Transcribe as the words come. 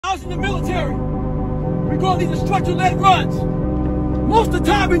I was in the military, we go on these instructor-led runs. Most of the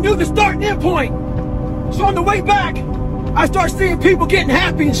time we knew the start and end point. So on the way back, I started seeing people getting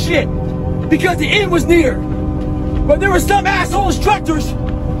happy and shit because the end was near. But there were some asshole instructors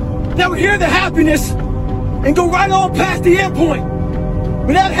that would hear the happiness and go right on past the end point.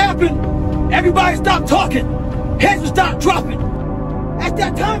 When that happened, everybody stopped talking. Heads would stop dropping. At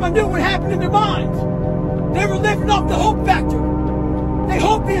that time, I knew what happened in their minds. They were living off the hope factor. They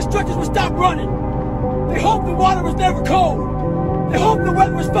hoped the instructors would stop running. They hoped the water was never cold. They hoped the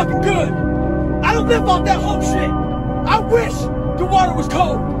weather was fucking good. I don't live off that hope shit. I wish the water was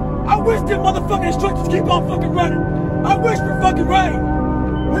cold. I wish them motherfucking instructors keep on fucking running. I wish for fucking rain.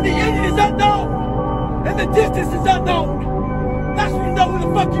 When the ending is unknown and the distance is unknown, that's when you know who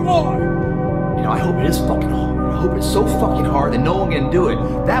the fuck you are. You know, I hope it is fucking hard. I hope it's so fucking hard that no one can do it.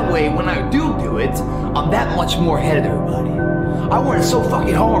 That way, when I do it, I'm that much more ahead of everybody. I want it so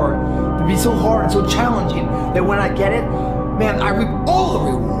fucking hard, to be so hard and so challenging, that when I get it, man, I reap all the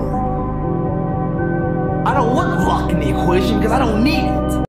reward. I don't want luck in the equation because I don't need it.